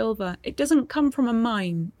and silver, it doesn't come from a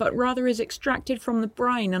mine, but rather is extracted from the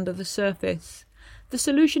brine under the surface. The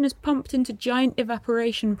solution is pumped into giant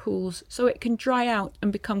evaporation pools so it can dry out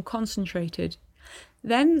and become concentrated.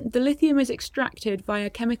 Then, the lithium is extracted via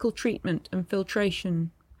chemical treatment and filtration.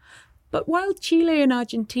 But while Chile and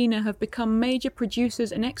Argentina have become major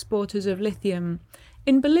producers and exporters of lithium,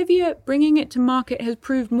 in Bolivia, bringing it to market has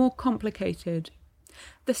proved more complicated.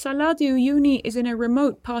 The Salar de Uyuni is in a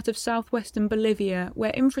remote part of southwestern Bolivia, where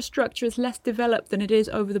infrastructure is less developed than it is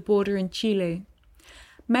over the border in Chile.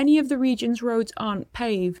 Many of the region's roads aren't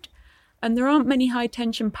paved, and there aren't many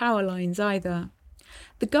high-tension power lines either.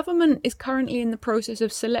 The government is currently in the process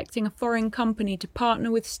of selecting a foreign company to partner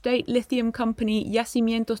with state lithium company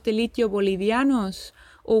Yacimientos de Litio Bolivianos,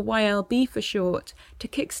 or YLB for short, to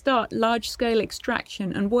kickstart large-scale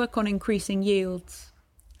extraction and work on increasing yields.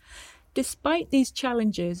 Despite these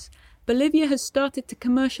challenges, Bolivia has started to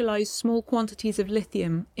commercialize small quantities of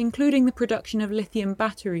lithium, including the production of lithium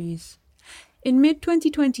batteries. In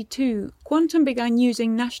mid-2022, Quantum began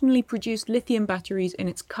using nationally produced lithium batteries in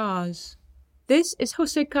its cars. This is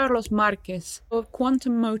José Carlos Márquez of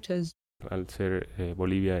Quantum Motors. Since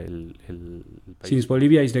Bolivia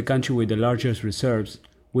is the country with the largest reserves,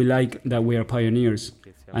 we like that we are pioneers,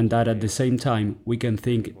 and that at the same time we can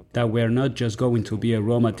think that we are not just going to be a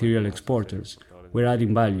raw material exporters, we're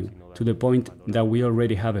adding value, to the point that we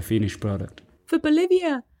already have a finished product. For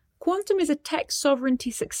Bolivia, Quantum is a tech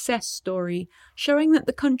sovereignty success story, showing that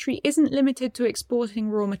the country isn't limited to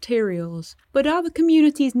exporting raw materials, but are the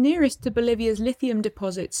communities nearest to Bolivia's lithium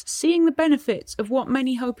deposits seeing the benefits of what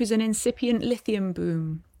many hope is an incipient lithium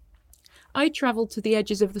boom. I travelled to the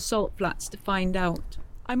edges of the salt flats to find out.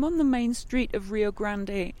 I'm on the main street of Rio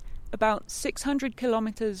Grande, about 600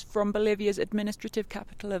 kilometers from Bolivia's administrative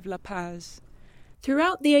capital of La Paz.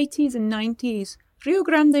 Throughout the 80s and 90s, Rio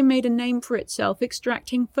Grande made a name for itself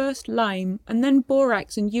extracting first lime and then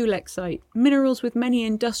borax and ulexite, minerals with many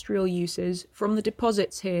industrial uses, from the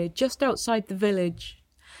deposits here just outside the village.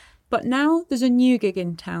 But now there's a new gig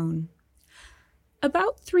in town.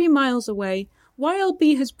 About 3 miles away,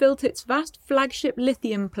 YLB has built its vast flagship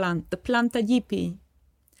lithium plant, the Planta Yipi.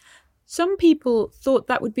 Some people thought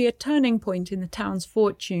that would be a turning point in the town's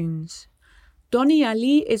fortunes. Donny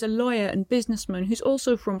Ali is a lawyer and businessman who's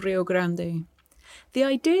also from Rio Grande. The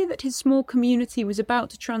idea that his small community was about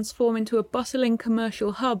to transform into a bustling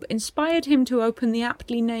commercial hub inspired him to open the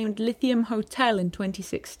aptly named Lithium Hotel in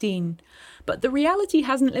 2016. But the reality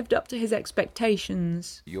hasn't lived up to his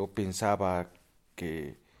expectations.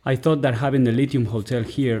 I thought that having the Lithium Hotel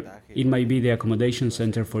here, it might be the accommodation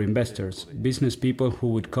center for investors, business people who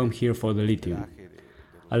would come here for the lithium.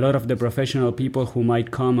 A lot of the professional people who might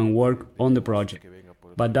come and work on the project.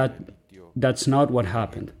 But that's not what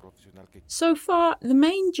happened. So far, the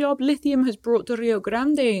main job lithium has brought to Rio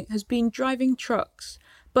Grande has been driving trucks.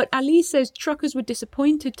 But Ali says truckers were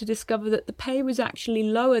disappointed to discover that the pay was actually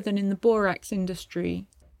lower than in the borax industry.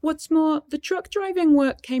 What's more, the truck driving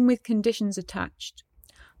work came with conditions attached.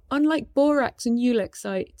 Unlike borax and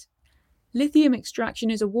ulexite, lithium extraction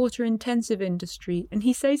is a water-intensive industry, and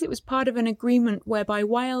he says it was part of an agreement whereby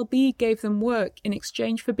YLB gave them work in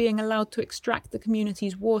exchange for being allowed to extract the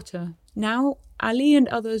community's water. Now, Ali and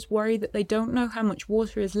others worry that they don't know how much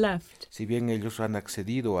water is left.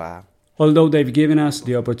 Although they've given us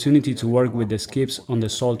the opportunity to work with the skips on the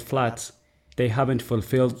salt flats, they haven't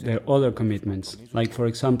fulfilled their other commitments, like for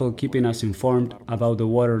example keeping us informed about the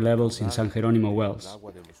water levels in San Jerónimo wells.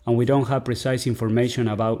 And we don't have precise information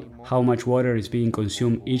about how much water is being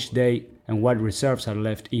consumed each day and what reserves are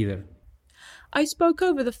left either. I spoke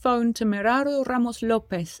over the phone to Meraro Ramos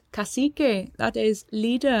Lopez, cacique, that is,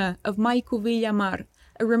 leader of Maicu Villamar,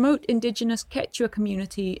 a remote indigenous Quechua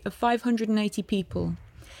community of 580 people.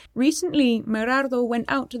 Recently, Merardo went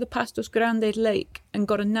out to the Pastos Grandes lake and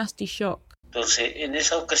got a nasty shock. So,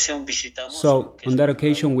 on that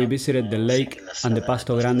occasion we visited the lake and the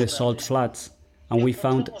Pasto Grande salt flats, and we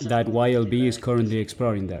found that YLB is currently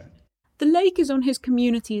exploring there. The lake is on his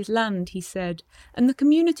community's land, he said, and the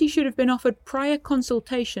community should have been offered prior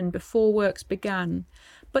consultation before works began.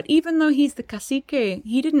 But even though he's the cacique,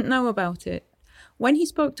 he didn't know about it. When he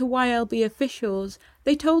spoke to YLB officials,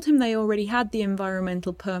 they told him they already had the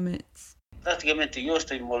environmental permits.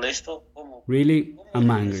 Really?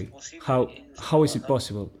 I'm angry. How is it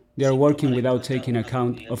possible? They are working without taking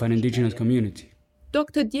account of an indigenous community.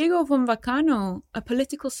 Dr. Diego von Vacano, a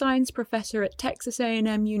political science professor at Texas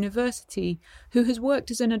A&M University, who has worked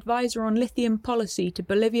as an advisor on lithium policy to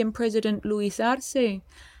Bolivian President Luis Arce,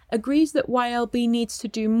 agrees that YLB needs to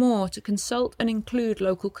do more to consult and include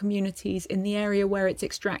local communities in the area where it's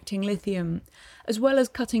extracting lithium, as well as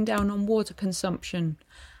cutting down on water consumption.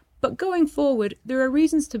 But going forward, there are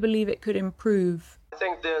reasons to believe it could improve. I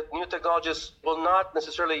think the new technologies will not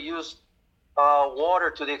necessarily use water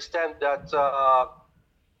to the extent that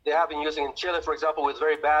they have been using in Chile, for example, with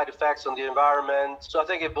very bad effects on the environment. So I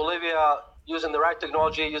think if Bolivia, using the right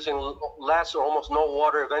technology, using less or almost no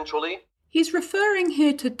water eventually. He's referring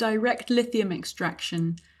here to direct lithium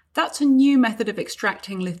extraction. That's a new method of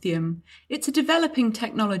extracting lithium. It's a developing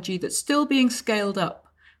technology that's still being scaled up.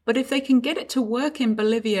 But if they can get it to work in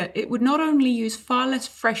Bolivia, it would not only use far less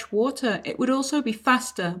fresh water, it would also be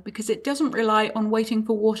faster because it doesn't rely on waiting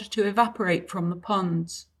for water to evaporate from the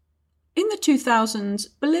ponds. In the 2000s,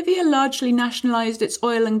 Bolivia largely nationalized its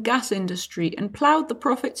oil and gas industry and plowed the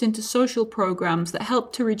profits into social programs that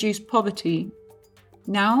helped to reduce poverty.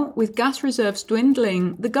 Now, with gas reserves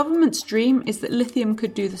dwindling, the government's dream is that lithium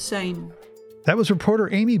could do the same. That was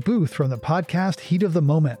reporter Amy Booth from the podcast Heat of the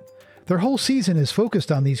Moment. Their whole season is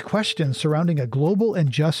focused on these questions surrounding a global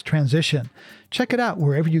and just transition. Check it out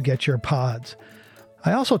wherever you get your pods.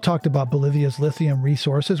 I also talked about Bolivia's lithium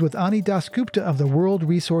resources with Ani Dasgupta of the World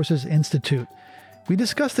Resources Institute. We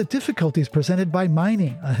discussed the difficulties presented by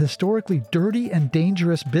mining, a historically dirty and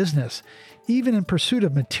dangerous business, even in pursuit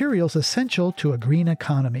of materials essential to a green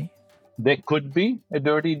economy. There could be a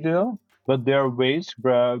dirty deal, but there are ways,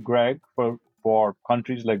 Greg, for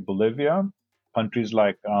countries like Bolivia, countries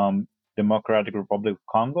like Democratic Republic of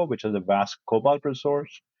Congo, which has a vast cobalt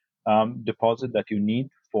resource deposit that you need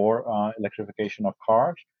for electrification of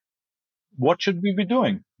cars. What should we be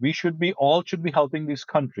doing? We should be helping these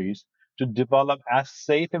countries to develop as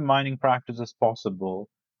safe a mining practice as possible,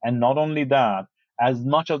 and not only that, as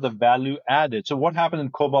much of the value added. So what happened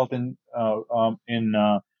in cobalt in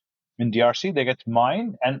DRC? They get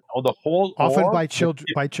mined, and the whole often ore, by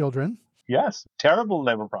children. Yes, terrible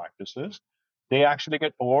labor practices. They actually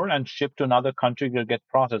get ore and shipped to another country to get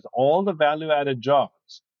processed. All the value-added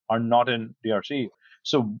jobs are not in DRC.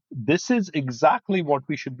 So this is exactly what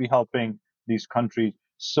we should be helping these countries,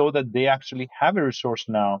 so that they actually have a resource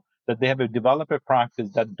now, that they have developed a practice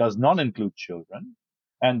that does not include children.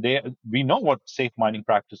 And we know what safe mining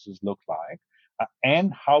practices look like,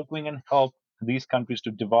 and how we can help these countries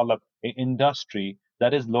to develop an industry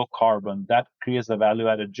that is low carbon, that creates a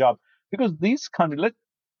value-added job. Because these countries,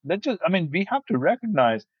 we have to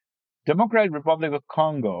recognize Democratic Republic of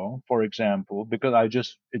Congo, for example, because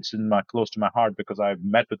it's close to my heart, because I've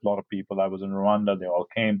met with a lot of people. I was in Rwanda, they all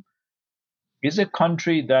came, is a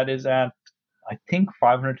country that is at, I think,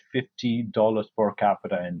 $550 per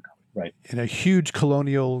capita income, right? And a huge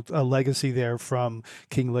colonial legacy there from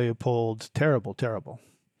King Leopold. Terrible, terrible.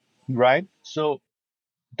 Right? So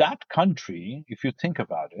that country, if you think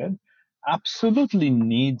about it, absolutely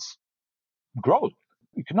needs growth,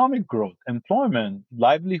 economic growth, employment,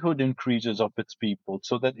 livelihood increases of its people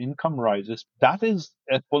so that income rises. That is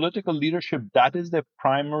a political leadership. That is their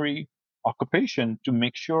primary occupation, to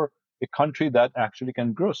make sure a country that actually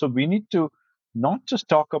can grow. So we need to not just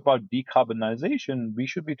talk about decarbonization. We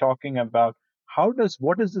should be talking about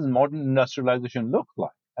what does this modern industrialization look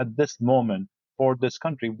like at this moment for this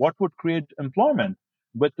country? What would create employment?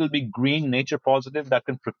 What will be green, nature positive, that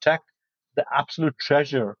can protect the absolute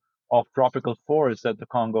treasure of tropical forests that the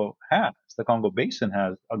Congo has. The Congo Basin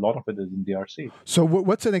has a lot of it is in DRC. So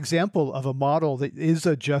what's an example of a model that is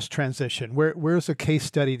a just transition? Where's a case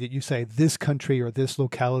study that you say this country or this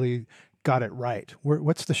locality got it right?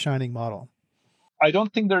 What's the shining model? I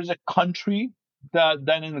don't think there's a country that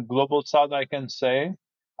then in the global south I can say.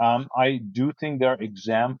 I do think there are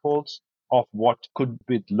examples of what could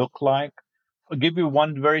it look like. I'll give you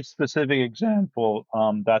one very specific example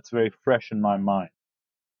that's very fresh in my mind.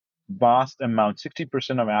 Vast amount,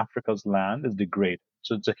 60% of Africa's land is degraded.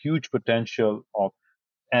 So it's a huge potential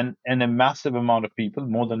and a massive amount of people,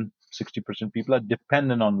 more than 60% people, are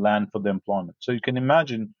dependent on land for their employment. So you can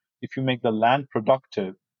imagine, if you make the land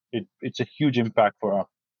productive, it's a huge impact for us.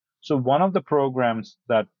 So one of the programs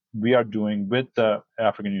that we are doing with the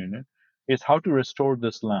African Union is how to restore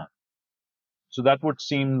this land. So that would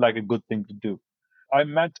seem like a good thing to do. I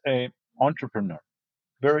met an entrepreneur,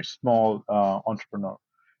 very small entrepreneur,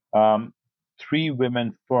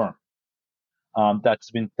 3-women firm that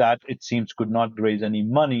it seems could not raise any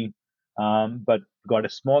money, but got a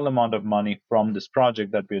small amount of money from this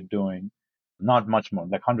project that we're doing, not much more,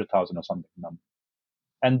 like 100,000 or something.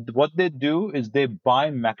 And what they do is they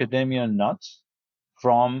buy macadamia nuts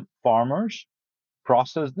from farmers,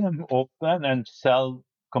 process them, open, and sell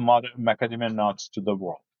macadamia nuts to the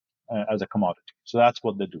world as a commodity. So that's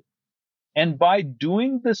what they do. And by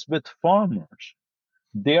doing this with farmers,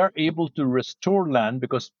 they are able to restore land,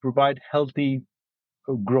 because provide healthy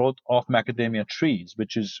growth of macadamia trees,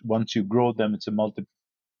 which is, once you grow them, it's a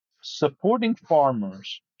supporting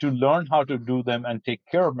farmers to learn how to do them and take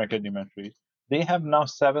care of macadamia trees. They have now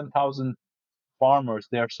 7,000 farmers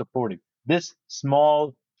they are supporting. This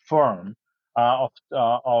small firm of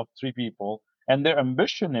 3 people, and their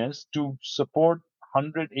ambition is to support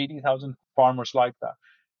 180,000 farmers like that.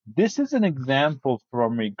 This is an example for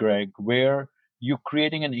me, Greg, where you're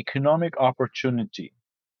creating an economic opportunity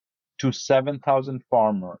to 7,000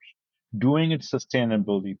 farmers, doing it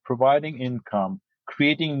sustainably, providing income,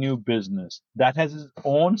 creating new business that has its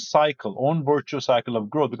own cycle, own virtuous cycle of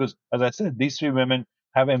growth. Because, as I said, these 3 women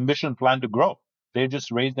have an ambition plan to grow. They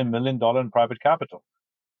just raised $1 million in private capital.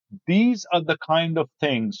 These are the kind of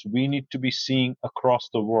things we need to be seeing across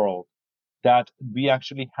the world, that we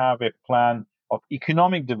actually have a plan of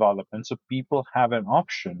economic development, so people have an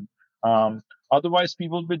option Otherwise,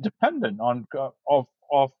 people will be dependent on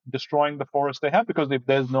of destroying the forest they have because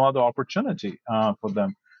there's no other opportunity for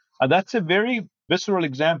them. And that's a very visceral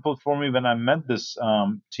example for me when I met this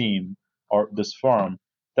team or this firm,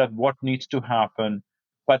 that what needs to happen,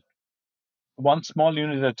 but one small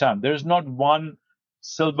unit at a time. There's not one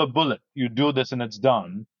silver bullet. You do this and it's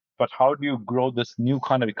done. But how do you grow this new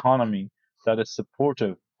kind of economy that is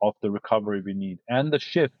supportive of the recovery we need and the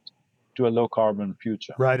shift to a low carbon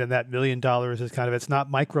future? Right, and that $1 million is kind of, it's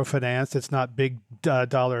not microfinance, it's not big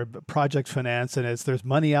dollar project finance, and there's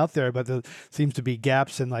money out there, but there seems to be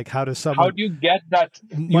gaps in like how do you get that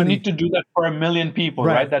money? You need to do that for 1 million people,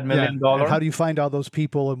 right? That $1 million. And how do you find all those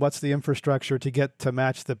people, and what's the infrastructure to get to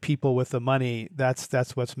match the people with the money?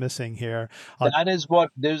 That's what's missing here. That is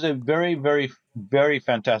what, there's a very, very, very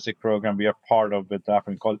fantastic program we are part of with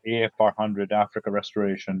Africa called AFR 100, Africa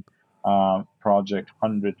Restoration Project.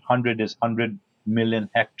 100 is 100 million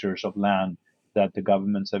hectares of land that the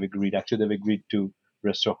governments have agreed. Actually, they've agreed to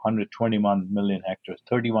restore 121 million hectares.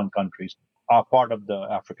 31 countries are part of the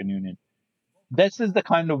African Union. This is the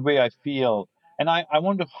kind of way I feel. And I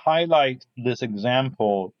want to highlight this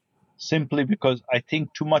example simply because I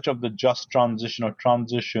think too much of the just transition or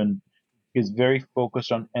transition is very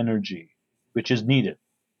focused on energy, which is needed.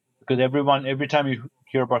 Because every time you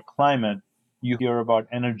hear about climate, you hear about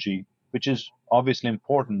energy, which is obviously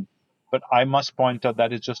important. But I must point out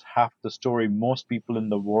that is just half the story. Most people in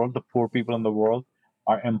the world, the poor people in the world,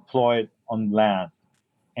 are employed on land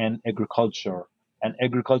and agriculture. And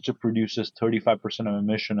agriculture produces 35% of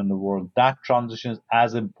emission in the world. That transition is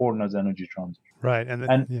as important as energy transition. Right.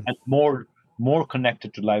 And more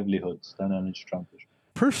connected to livelihoods than energy transition.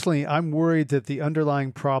 Personally, I'm worried that the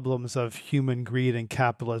underlying problems of human greed and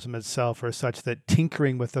capitalism itself are such that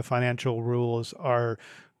tinkering with the financial rules are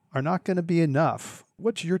not going to be enough.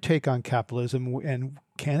 What's your take on capitalism, and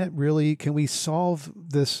can we solve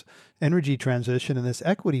this energy transition and this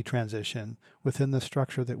equity transition within the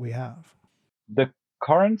structure that we have? The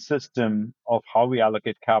current system of how we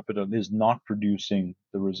allocate capital is not producing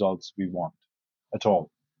the results we want at all.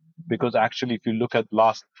 Because actually, if you look at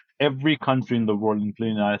every country in the world,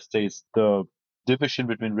 including the United States, the division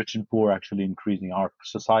between rich and poor actually increasing. Our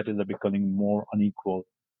societies are becoming more unequal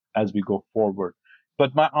as we go forward.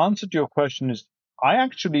 But my answer to your question is, I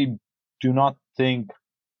actually do not think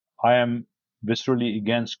I am viscerally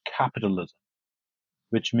against capitalism,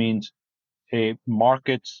 which means a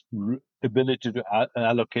market's ability to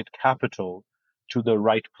allocate capital to the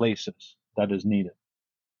right places that is needed.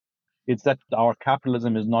 It's that our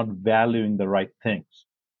capitalism is not valuing the right things.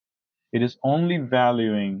 It is only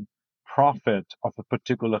valuing profit of a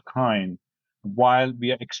particular kind while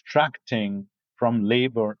we are extracting from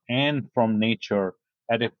labor and from nature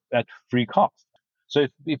at free cost. So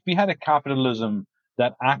if we had a capitalism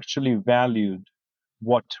that actually valued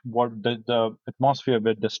what the atmosphere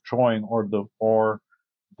we're destroying or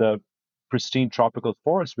the pristine tropical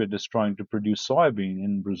forest we're destroying to produce soybean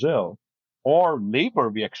in Brazil, or labor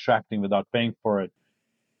we're extracting without paying for it,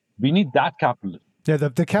 we need that capitalism. Yeah,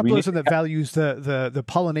 the capitalism that values the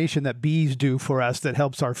pollination that bees do for us that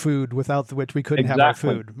helps our food, without which we couldn't have our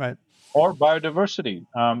food, right? Or biodiversity,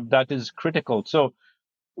 that is critical. So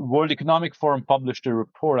World Economic Forum published a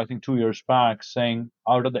report, I think 2 years back, saying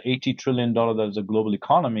out of the $80 trillion that is a global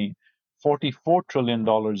economy, $44 trillion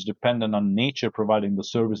dependent on nature providing the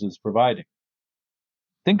services providing.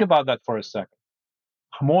 Think about that for a second.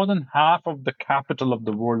 More than half of the capital of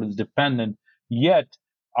the world is dependent, yet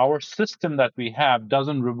our system that we have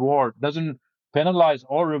doesn't penalize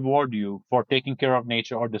or reward you for taking care of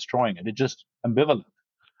nature or destroying it. It's just ambivalent.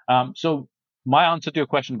 So my answer to your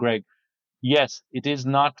question, Greg, yes, it is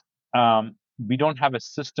not, we don't have a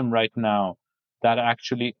system right now that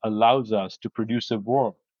actually allows us to produce a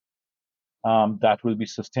world that will be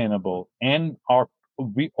sustainable. And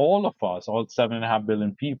all of us, all 7.5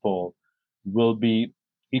 billion people, will be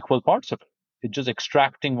equal parts of it. It's just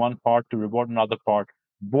extracting one part to reward another part,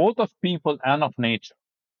 both of people and of nature.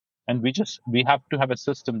 And we have to have a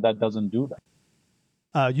system that doesn't do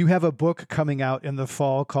that. You have a book coming out in the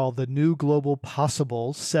fall called The New Global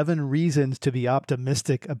Possible, 7 Reasons to be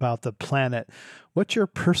Optimistic About the Planet. What's your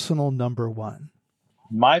personal number one?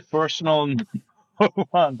 My personal number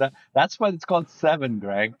one, that's why it's called 7,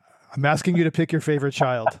 Greg. I'm asking you to pick your favorite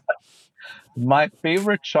child. My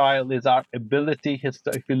favorite child is our ability.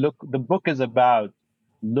 If you look, the book is about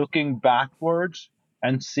looking backwards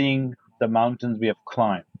and seeing the mountains we have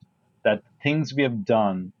climbed, that things we have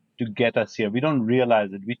done to get us here. We don't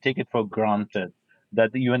realize it. We take it for granted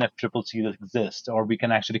that the UNFCCC exists, or we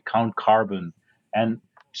can actually count carbon. And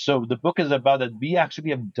So the book is about that we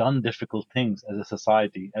actually have done difficult things as a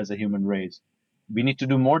society, as a human race. We need to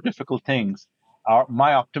do more difficult things.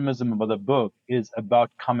 My optimism about the book is about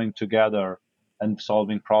coming together and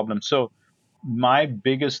solving problems. So my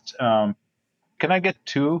biggest, can I get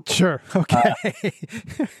two? Sure. Okay.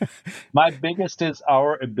 My biggest is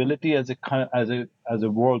our ability as a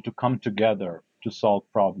world to come together to solve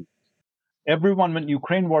problems. Everyone, when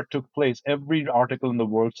Ukraine war took place, every article in the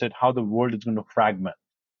world said how the world is going to fragment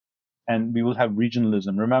and we will have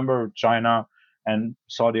regionalism. Remember China and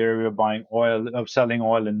Saudi Arabia buying oil, selling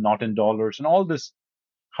oil and not in dollars and all this.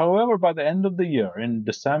 However, by the end of the year, in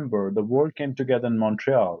December, the world came together in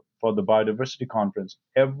Montreal for the biodiversity conference.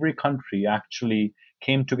 Every country actually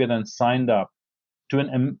came together and signed up to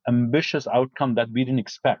an ambitious outcome that we didn't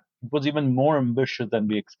expect. It was even more ambitious than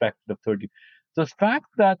we expected of 30. The fact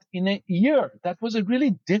that in a year, that was a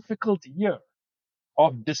really difficult year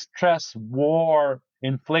of distress, war,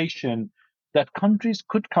 inflation, that countries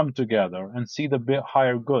could come together and see the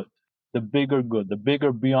higher good, the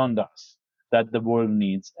bigger beyond us that the world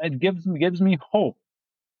needs. It gives me hope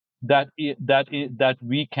that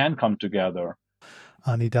we can come together.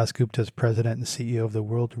 Ani Dasgupta is President and CEO of the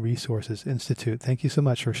World Resources Institute. Thank you so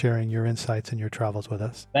much for sharing your insights and your travels with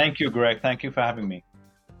us. Thank you, Greg. Thank you for having me.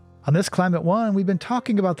 On this Climate One, we've been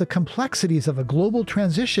talking about the complexities of a global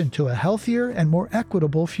transition to a healthier and more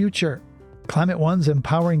equitable future. Climate One's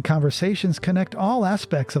empowering conversations connect all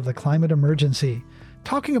aspects of the climate emergency.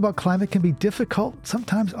 Talking about climate can be difficult,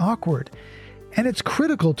 sometimes awkward, and it's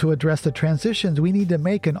critical to address the transitions we need to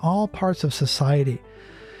make in all parts of society.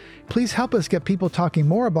 Please help us get people talking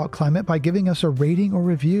more about climate by giving us a rating or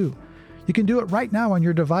review. You can do it right now on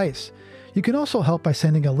your device. You can also help by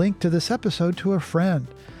sending a link to this episode to a friend.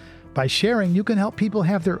 By sharing, you can help people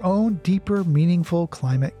have their own deeper, meaningful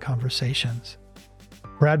climate conversations.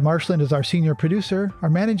 Brad Marshland is our senior producer. Our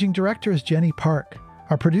managing director is Jenny Park.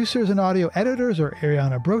 Our producers and audio editors are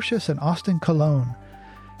Ariana Brocious and Austin Colon.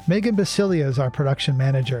 Megan Basilia is our production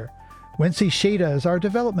manager. Wency Shada is our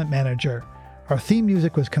development manager. Our theme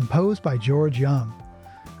music was composed by George Young.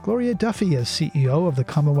 Gloria Duffy is CEO of the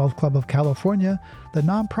Commonwealth Club of California, the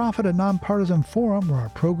nonprofit and nonpartisan forum where our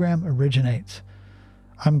program originates.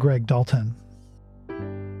 I'm Greg Dalton.